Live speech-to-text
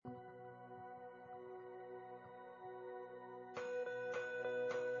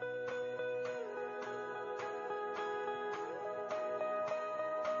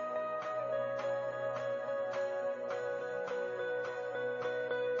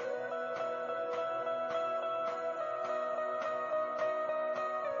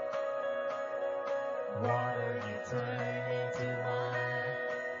turn into wine.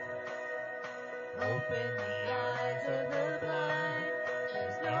 Open the eyes of the blind.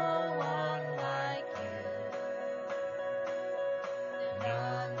 There's no one like you.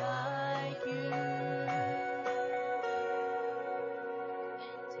 None like you.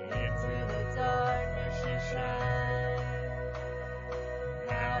 Into the darkness you shine.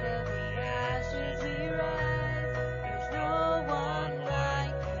 Out of the ashes we rise. There's no one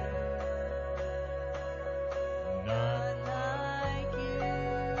like you. None like you.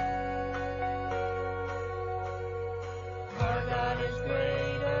 Our God is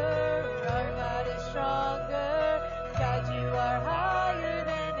greater. Our God is stronger. God, you are higher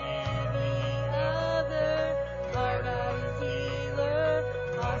than any other. Our God is healer.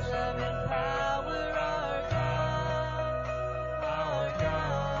 Awesome in power. Our God. Our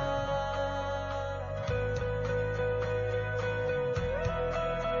God.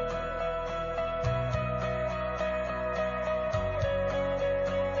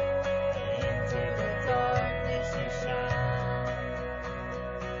 Into the darkness you shine.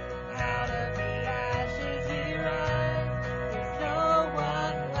 Out of the ashes we rise. There's no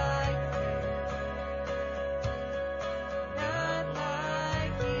one like you. None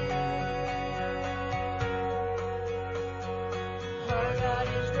like you. Our God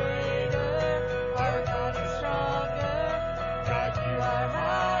is greater. Our God is stronger. God, you are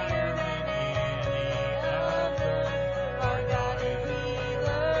higher than any other. Our God is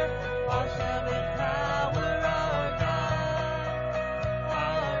healer. Awesome in power. Our God.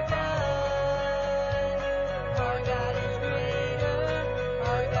 Our God. Our God is greater.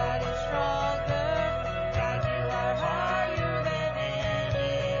 Our God is stronger. God, you are higher than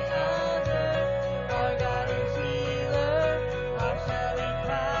any other. Our God is healer. Awesome in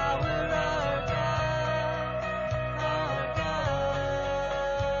power. Our God. Our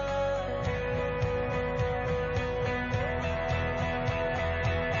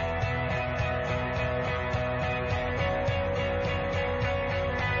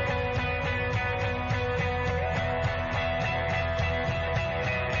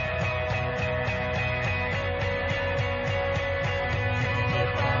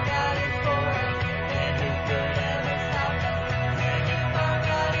If our God is for us, then who could ever stop us? And if our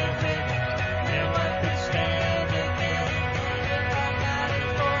God is with us, then what could stand against? If our God is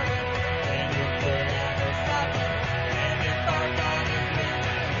for us, then who could ever stop us? And if our God is with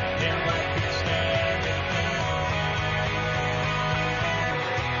us, then what could stand against?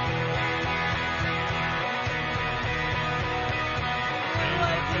 Then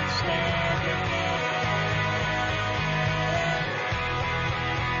what could stand against?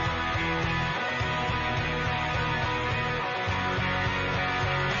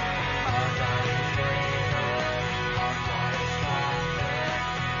 Our God is greater. Our God is stronger.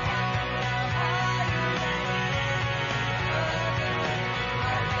 Our God is higher than any other.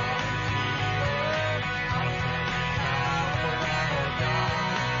 Our God is healer. Awesome in power.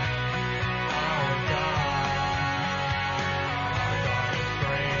 Our God. Our God is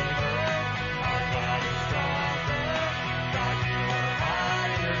greater. Our God is stronger. God, you are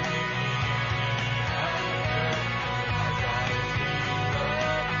higher than any other. Our God is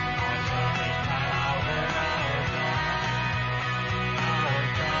healer. Awesome in power. Our God. Our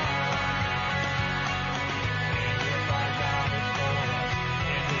God. And if our God is for us,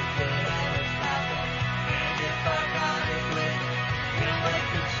 then who could ever stop us? And if our God is with us, then what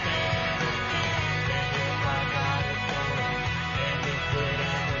could stand against? And if our God is for us, then who could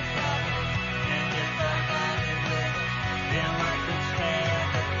ever stop us? And if our God is with us, then what could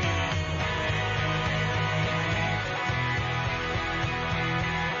stand against?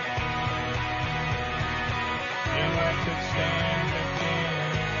 Then what could stand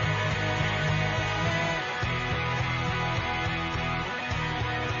against?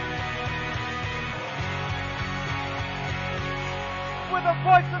 With a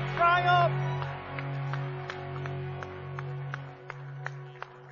voice of triumph,